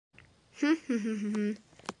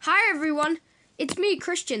Hi everyone, it's me,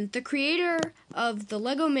 Christian, the creator of the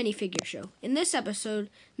Lego Minifigure Show. In this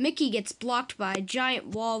episode, Mickey gets blocked by a giant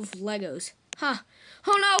wall of Legos. Oh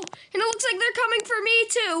no, and it looks like they're coming for me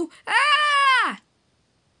too!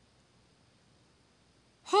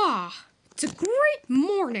 It's a great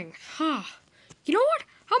morning. You know what?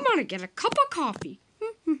 I'm gonna get a cup of coffee.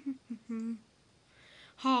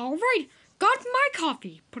 Alright, got my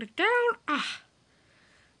coffee. Put it down.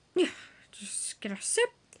 Just get a sip.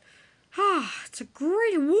 It's a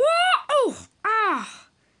great... Whoa!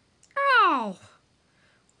 Ow!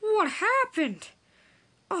 What happened?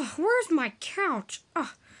 Where's my couch?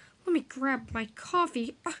 Let me grab my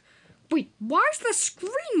coffee. Wait, why is the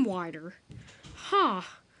screen wider? I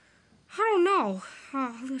don't know.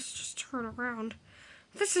 Let's just turn around.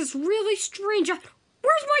 This is really strange. Where's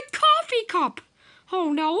my coffee cup?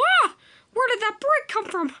 Oh no. Where did that break come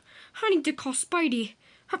from? I need to call Spidey.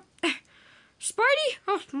 Spidey?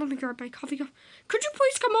 Let me grab my coffee cup. Could you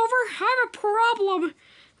please come over? I have a problem.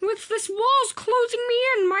 With this wall's closing me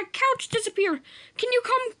in. My couch disappeared. Can you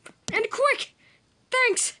come? And quick.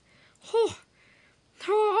 Thanks.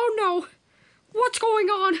 Oh no. What's going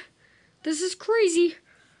on? This is crazy.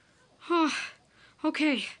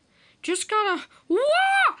 Okay. Just gotta...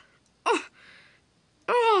 Whoa!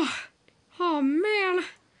 Oh man.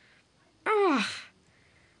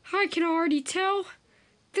 I can already tell.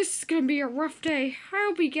 This is gonna be a rough day. I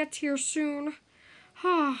hope he gets here soon.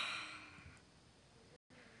 I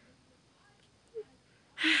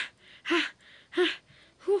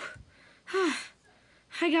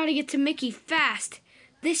gotta get to Mickey fast.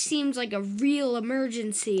 This seems like a real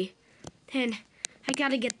emergency. And I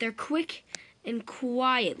gotta get there quick and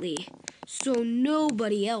quietly so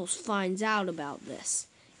nobody else finds out about this.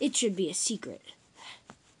 It should be a secret.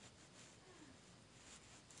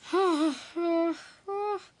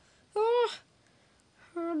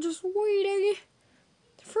 I'm just waiting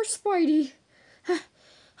for Spidey.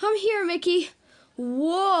 I'm here, Mickey.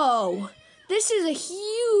 Whoa! This is a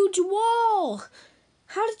huge wall.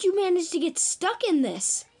 How did you manage to get stuck in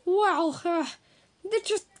this? Well, it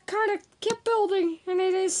just kind of kept building, and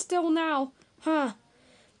it is still now. How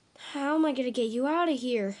am I gonna get you out of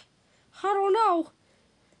here? I don't know.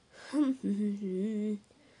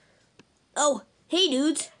 Oh, hey,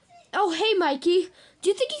 dudes. Oh, hey, Mikey. Do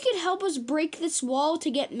you think you could help us break this wall to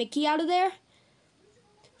get Mickey out of there?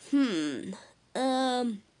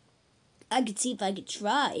 I could see if I could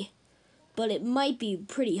try, but it might be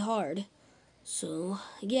pretty hard. So,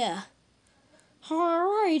 yeah. All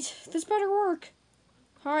right, this better work.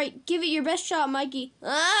 All right, give it your best shot, Mikey.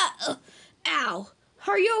 Ow.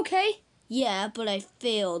 Are you okay? Yeah, but I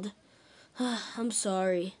failed. I'm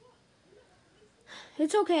sorry.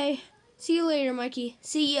 It's okay. See you later, Mikey.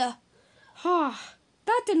 See ya.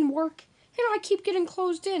 That didn't work. And I keep getting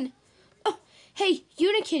closed in. Oh, hey,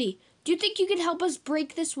 Unikitty, do you think you could help us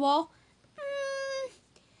break this wall?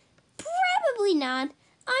 Probably not.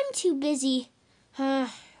 I'm too busy.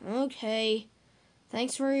 Okay.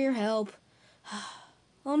 Thanks for your help.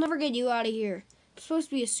 I'll never get you out of here. I'm supposed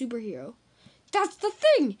to be a superhero. That's the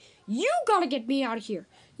thing. You gotta get me out of here.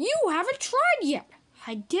 You haven't tried yet.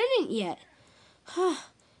 I didn't yet.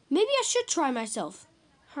 Maybe I should try myself.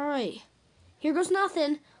 All right. Here goes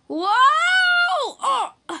nothing. Whoa!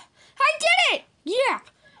 I did it! Yeah.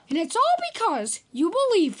 And it's all because you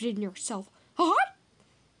believed in yourself. All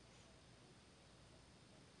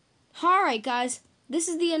right, guys. This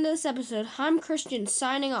is the end of this episode. I'm Christian,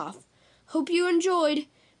 signing off. Hope you enjoyed.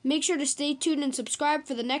 Make sure to stay tuned and subscribe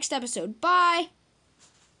for the next episode. Bye!